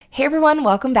Hey everyone,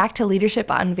 welcome back to Leadership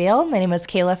Unveiled. My name is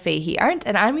Kayla Fahey Arndt,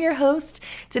 and I'm your host.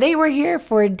 Today we're here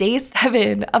for day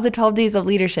 7 of the 12 days of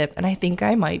leadership, and I think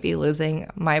I might be losing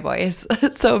my voice,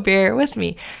 so bear with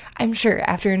me. I'm sure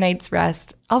after a night's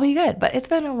rest, I'll be good, but it's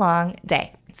been a long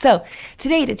day. So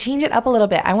today, to change it up a little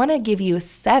bit, I want to give you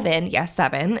 7,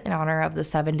 in honor of the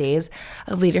 7 days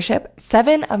of leadership,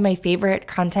 7 of my favorite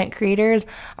content creators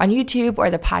on YouTube or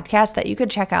the podcast that you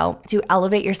could check out to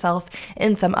elevate yourself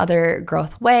in some other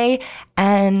growth way.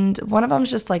 And one of them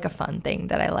is just like a fun thing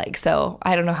that I like. So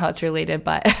I don't know how it's related,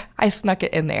 but I snuck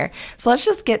it in there. So let's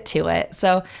just get to it.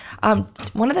 So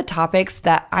one of the topics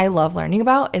that I love learning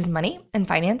about is money and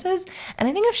finances. And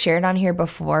I think I've shared on here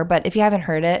before, but if you haven't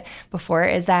heard it before,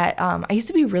 is that I used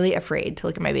to be really afraid to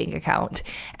look at my bank account,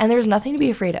 and there's nothing to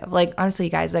be afraid of. Like, honestly,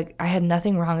 guys, like I had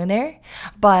nothing wrong in there,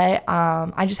 but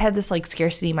I just had this like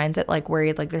scarcity mindset, like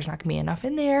worried like there's not gonna be enough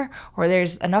in there, or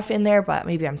there's enough in there, but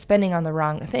maybe I'm spending on the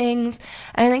wrong things.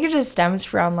 And I think it just stems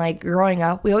from like growing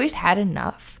up, we always had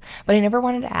enough, but I never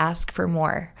wanted to ask for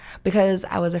more because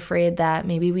I was afraid that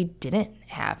maybe we didn't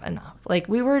have enough. Like,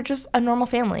 we were just a normal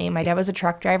family. My dad was a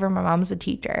truck driver, my mom was a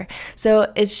teacher.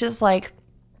 So it's just like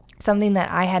something that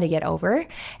I had to get over.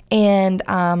 And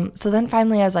so then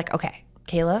finally I was like, okay,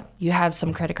 Kayla, you have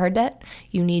some credit card debt.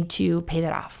 You need to pay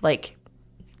that off. Like,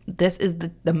 this is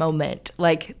the moment.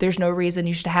 Like, there's no reason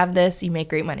you should have this. You make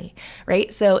great money,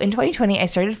 right? So in 2020, I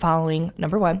started following,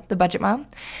 number one, The Budget Mom.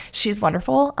 She's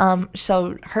wonderful.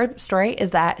 So her story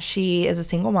is that she is a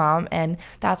single mom, and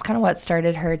that's kind of what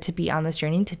started her to be on this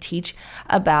journey to teach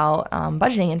about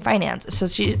budgeting and finance. So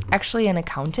she's actually an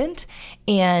accountant,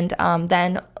 and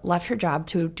then left her job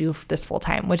to do this full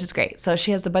time, which is great. So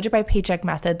she has the budget by paycheck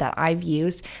method that I've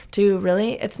used to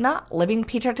really, it's not living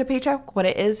paycheck to paycheck. What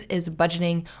it is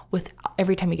budgeting with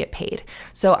every time you get paid.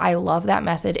 So I love that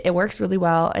method. It works really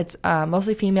well. It's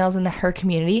mostly females in her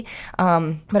community,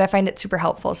 but I find it super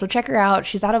helpful. So check her out.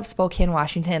 She's out of Spokane,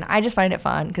 Washington. I just find it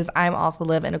fun because I'm also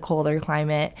live in a colder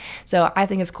climate. So I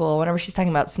think it's cool. Whenever she's talking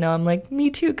about snow, I'm like,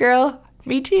 me too, girl.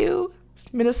 Me too.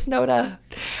 Minnesota.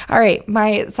 All right,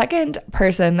 my second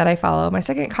person that I follow, my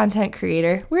second content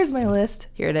creator, where's my list?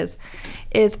 Here it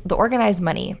is The Organized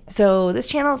Money. So this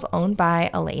channel is owned by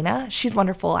Elena. She's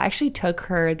wonderful. I actually took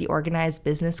her the Organized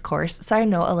Business course, so I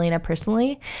know Elena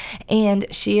personally, and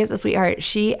she is a sweetheart.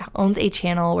 She owns a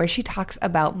channel where she talks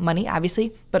about money,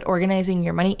 obviously, but organizing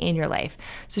your money in your life.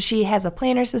 So she has a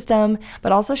planner system,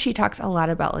 but also she talks a lot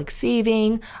about like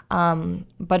saving,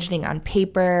 budgeting on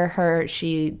paper.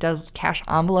 She does cash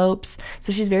envelopes.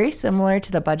 So she's very similar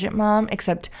to the Budget Mom,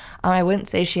 except I wouldn't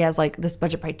say she has like this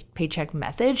budget paycheck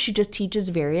method. She just teaches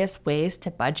various ways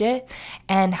to budget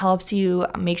and helps you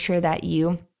make sure that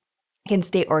you can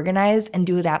stay organized and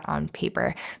do that on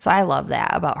paper. So I love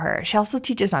that about her. She also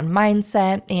teaches on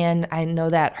mindset, and I know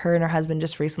that her and her husband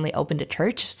just recently opened a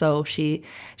church. So she's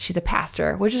a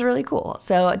pastor, which is really cool.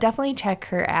 So definitely check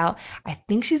her out. I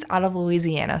think she's out of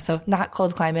Louisiana, so not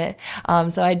cold climate.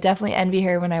 So I definitely envy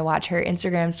her when I watch her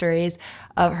Instagram stories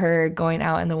of her going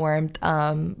out in the warmth.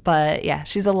 But yeah,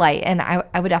 she's a light, and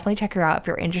I would definitely check her out if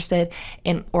you're interested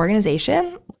in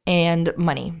organization and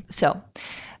money. So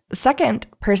the second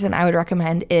person I would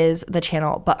recommend is the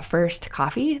channel But First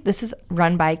Coffee. This is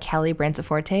run by Callie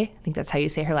Branciforte. I think that's how you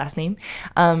say her last name.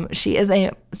 She is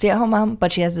a stay-at-home mom,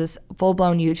 but she has this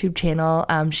full-blown YouTube channel.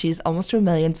 She's almost to 1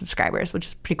 million subscribers, which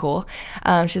is pretty cool.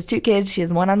 She has 2 kids. She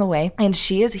has 1 on the way, and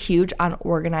she is huge on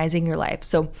organizing your life.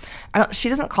 So she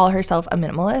doesn't call herself a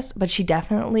minimalist, but she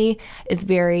definitely is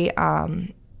very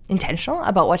intentional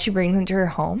about what she brings into her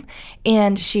home,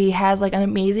 and she has like an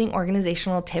amazing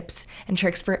organizational tips and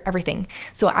tricks for everything.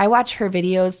 So I watch her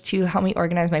videos to help me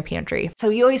organize my pantry. So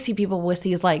you always see people with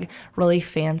these like really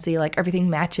fancy, like everything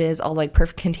matches, all like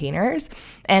perfect containers,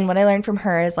 and what I learned from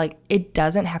her is like it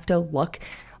doesn't have to look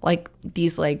like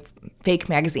these like fake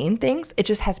magazine things. It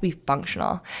just has to be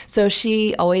functional. So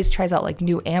she always tries out like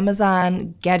new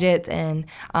Amazon gadgets and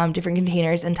different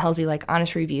containers and tells you like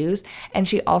honest reviews. And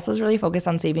she also is really focused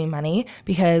on saving money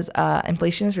because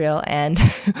inflation is real and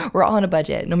we're all on a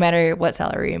budget no matter what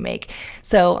salary you make.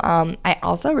 So I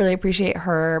also really appreciate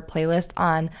her playlist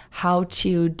on how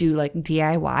to do like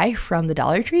DIY from the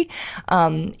Dollar Tree,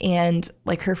 and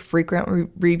like her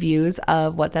frequent reviews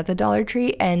of what's at the Dollar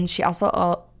Tree. And she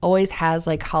also always has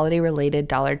like holiday related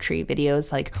Dollar Tree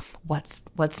videos, like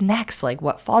what's next, like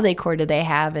what fall decor do they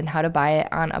have and how to buy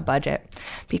it on a budget,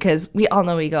 because we all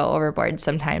know we go overboard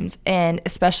sometimes, and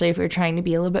especially if you're trying to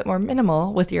be a little bit more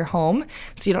minimal with your home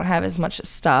so you don't have as much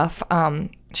stuff.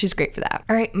 she's great for that.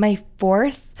 All right, my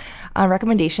fourth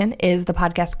recommendation is the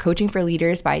podcast Coaching for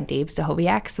Leaders by Dave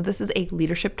Stachowiak. So this is a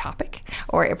leadership topic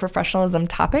or a professionalism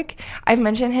topic. I've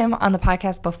mentioned him on the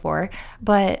podcast before,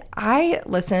 but I've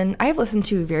listened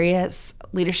to various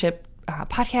leadership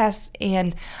podcasts,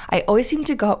 and I always seem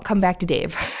to come back to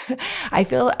Dave. I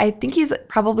think he's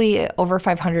probably over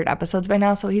 500 episodes by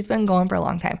now, so he's been going for a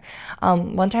long time.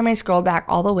 One time I scrolled back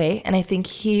all the way, and I think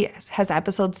he has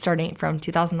episodes starting from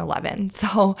 2011.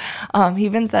 So he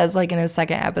even says, like, in his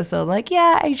second episode, like,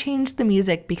 yeah, I changed the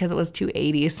music because it was too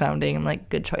 80s sounding. I'm like,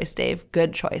 good choice, Dave,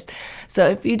 good choice. So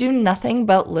if you do nothing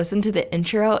but listen to the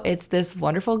intro, it's this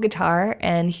wonderful guitar,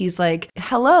 and he's like,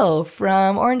 hello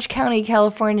from Orange County,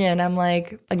 California, and I'm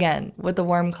like, again, with the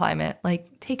warm climate,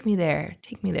 like, take me there,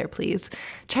 please.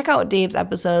 Check out Dave's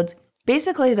episodes.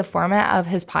 Basically, the format of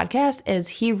his podcast is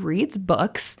he reads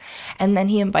books and then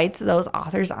he invites those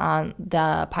authors on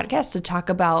the podcast to talk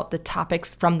about the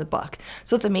topics from the book.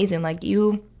 So it's amazing. Like, if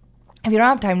you don't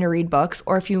have time to read books,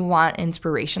 or if you want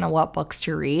inspiration on what books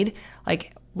to read,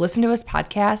 like, listen to his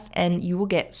podcast and you will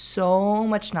get so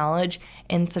much knowledge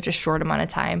in such a short amount of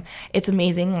time. It's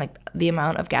amazing, like, the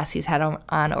amount of guests he's had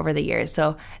on over the years.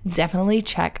 So definitely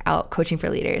check out Coaching for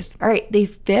Leaders. All right, the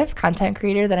fifth content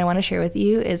creator that I want to share with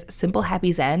you is Simple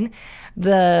Happy Zen.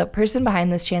 The person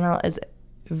behind this channel is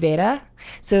Vera.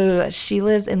 So she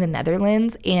lives in the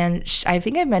Netherlands, and I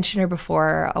think I mentioned her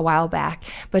before a while back,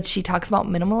 but she talks about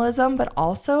minimalism, but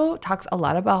also talks a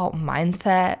lot about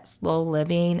mindset, slow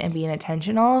living, and being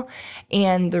intentional.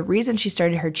 And the reason she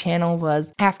started her channel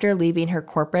was after leaving her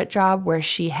corporate job where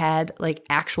she had, like,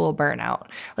 actual burnout.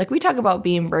 Like, we talk about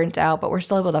being burnt out, but we're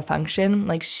still able to function.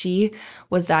 Like, she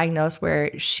was diagnosed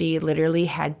where she literally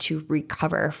had to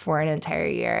recover for an entire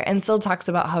year, and still talks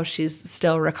about how she's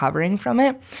still recovering from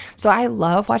it. So I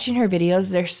love watching her videos.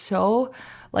 They're so,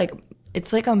 like,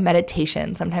 it's like a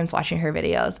meditation sometimes watching her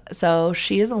videos. So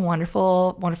she is a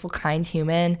wonderful, wonderful, kind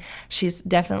human. She's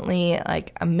definitely,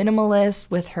 like, a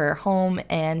minimalist with her home,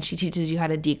 and she teaches you how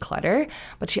to declutter.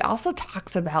 But she also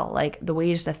talks about, like, the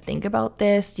ways to think about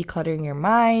this, decluttering your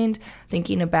mind,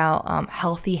 thinking about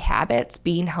healthy habits,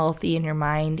 being healthy in your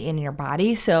mind and in your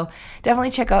body. So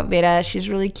definitely check out Vera. She's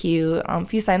really cute.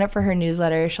 If you sign up for her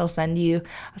newsletter, she'll send you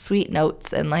sweet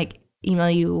notes and, like,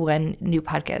 email you when new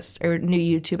podcasts or new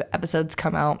YouTube episodes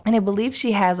come out. And I believe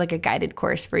she has, like, a guided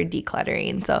course for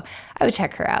decluttering. So I would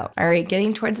check her out. All right,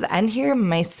 getting towards the end here,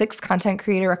 my sixth content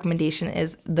creator recommendation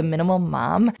is The Minimal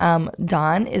Mom.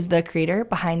 Dawn is the creator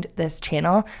behind this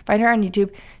channel. Find her on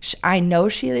YouTube. I know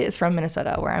she is from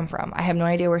Minnesota, where I'm from. I have no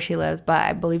idea where she lives, but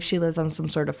I believe she lives on some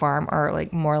sort of farm or,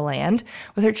 like, more land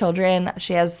with her children.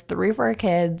 She has 3 or 4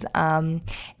 kids, and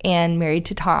married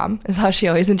to Tom is how she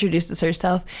always introduces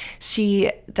herself.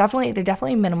 They're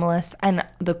definitely minimalist. And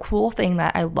the cool thing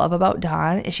that I love about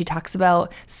Dawn is she talks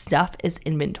about stuff is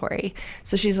inventory.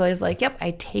 So she's always like, yep,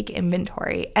 I take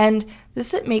inventory. And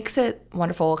it makes it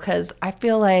wonderful because I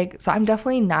feel like, so I'm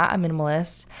definitely not a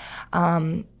minimalist,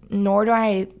 nor do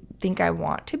I think I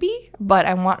want to be, but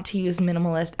I want to use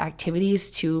minimalist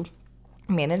activities to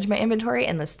manage my inventory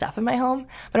and the stuff in my home.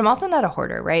 But I'm also not a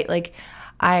hoarder, right? Like,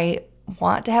 I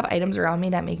want to have items around me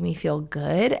that make me feel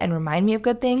good and remind me of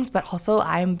good things, but also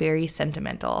I'm very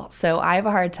sentimental. So I have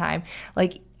a hard time,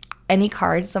 like, any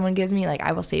card someone gives me, like,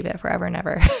 I will save it forever and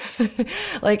ever.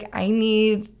 Like,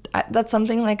 that's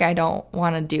something, like, I don't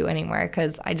want to do anymore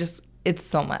because it's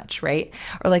so much, right?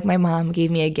 Or, like, my mom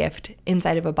gave me a gift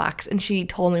inside of a box, and she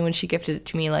told me when she gifted it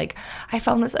to me, like, I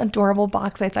found this adorable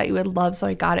box I thought you would love, so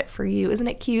I got it for you. Isn't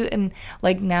it cute? And,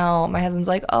 like, now my husband's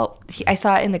like, oh, I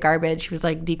saw it in the garbage. He was,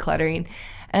 like, decluttering.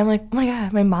 And I'm like, oh my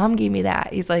God, my mom gave me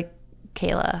that. He's like,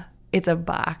 Kayla, it's a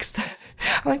box.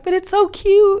 I'm like, but it's so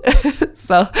cute.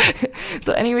 So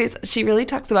anyways, she really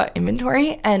talks about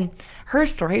inventory, and her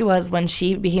story was when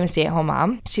she became a stay-at-home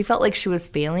mom, she felt like she was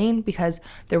failing because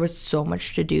there was so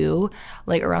much to do,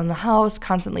 like, around the house,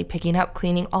 constantly picking up,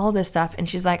 cleaning, all this stuff. And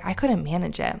she's like, I couldn't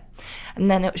manage it.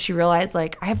 And then she realized,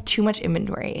 like, I have too much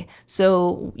inventory.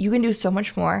 So you can do so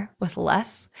much more with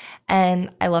less.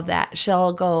 And I love that.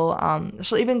 She'll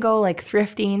even go, like,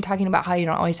 thrifting, talking about how you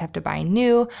don't always have to buy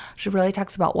new. She really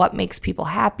talks about what makes people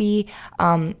happy.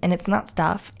 And it's not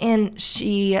stuff. And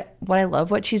what I love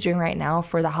what she's doing right now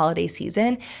for the holiday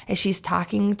season is she's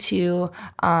talking to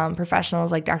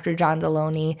professionals like Dr. John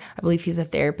Deloney. I believe he's a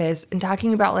therapist, and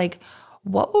talking about, like,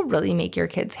 what will really make your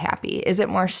kids happy? Is it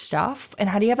more stuff? And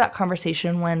how do you have that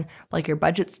conversation when, like, your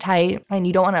budget's tight and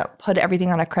you don't want to put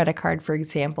everything on a credit card, for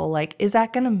example? Like, is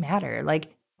that going to matter?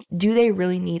 Like, do they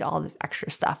really need all this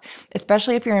extra stuff?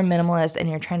 Especially if you're a minimalist and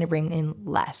you're trying to bring in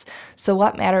less. So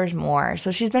what matters more?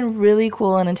 So she's been really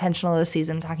cool and intentional this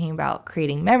season talking about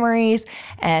creating memories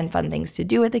and fun things to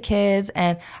do with the kids.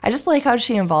 And I just like how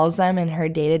she involves them in her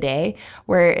day-to-day,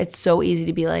 where it's so easy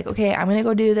to be like, okay, I'm going to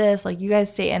go do this. Like, you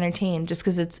guys stay entertained, just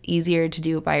because it's easier to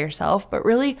do it by yourself. But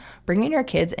really bringing your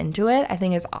kids into it, I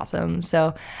think is awesome.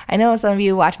 So I know some of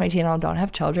you watch my channel and don't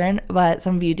have children, but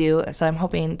some of you do. So I'm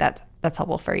hoping that's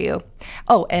helpful for you.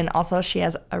 Oh, and also she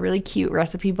has a really cute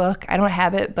recipe book. I don't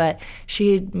have it, but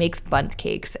she makes bundt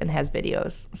cakes and has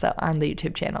videos so on the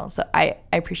YouTube channel. So I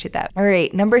appreciate that. All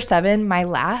right, number 7, my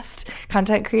last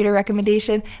content creator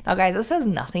recommendation. Now guys, this has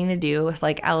nothing to do with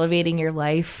like elevating your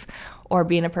life or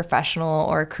being a professional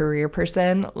or a career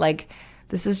person. Like,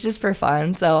 this is just for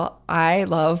fun. So I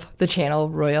love the channel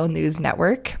Royal News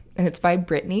Network, and it's by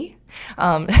Brittany.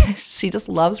 She just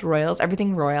loves royals,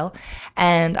 everything royal,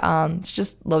 and she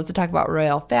just loves to talk about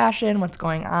royal fashion, what's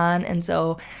going on. And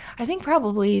so I think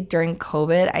probably during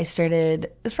COVID,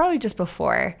 it was probably just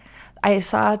before, I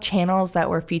saw channels that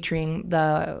were featuring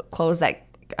the clothes that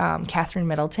Catherine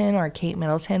Middleton or Kate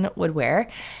Middleton would wear.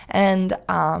 And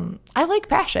I like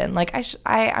fashion. Like,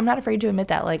 I'm not afraid to admit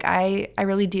that. Like, I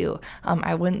really do.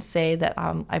 I wouldn't say that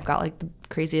I've got like the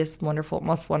craziest,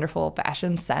 most wonderful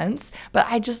fashion sense, but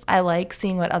I like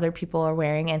seeing what other people are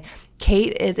wearing. And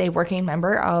Kate is a working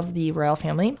member of the royal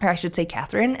family, or I should say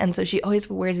Catherine, and so she always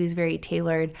wears these very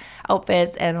tailored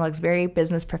outfits and looks very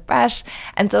business profesh.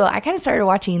 And so I kind of started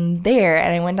watching there,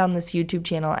 and I went on this YouTube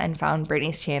channel and found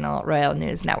Brittany's channel, Royal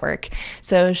News Network.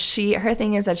 So her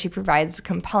thing is that she provides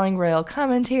compelling royal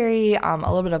commentary, a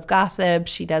little bit of gossip.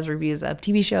 She does reviews of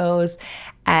TV shows,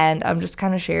 and just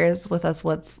kind of shares with us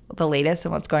what's the latest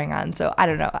and what's going on. So I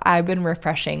don't know. I've been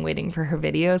refreshing, waiting for her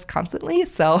videos constantly.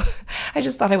 So I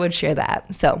just thought I would share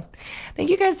that. So thank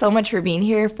you guys so much for being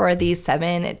here for these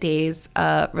 7 days,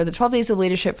 for the 12 days of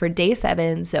leadership for day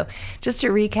 7. So just to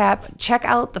recap, check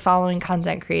out the following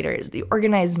content creators: The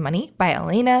Organized Money by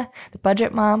Elena, The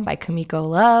Budget Mom by Kamiko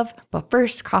Love, But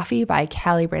First Coffee by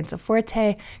Callie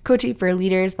Brancaforte, Coaching for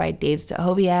Leaders by Dave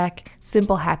Stachowiak,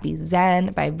 Simple Happy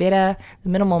Zen by Vida, The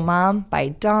Minimal Mom by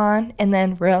Dawn, and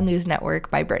then Royal News Network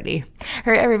by Brittany.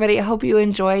 All right, everybody, I hope you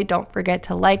enjoyed. Don't forget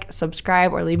to like,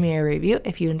 subscribe, or leave me a review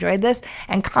if you enjoyed this,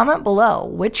 and comment below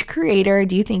which creator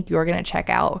do you think you're going to check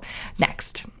out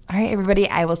next. All right, everybody,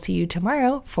 I will see you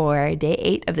tomorrow for day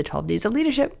 8 of the 12 Days of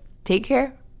Leadership. Take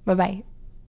care. Bye-bye.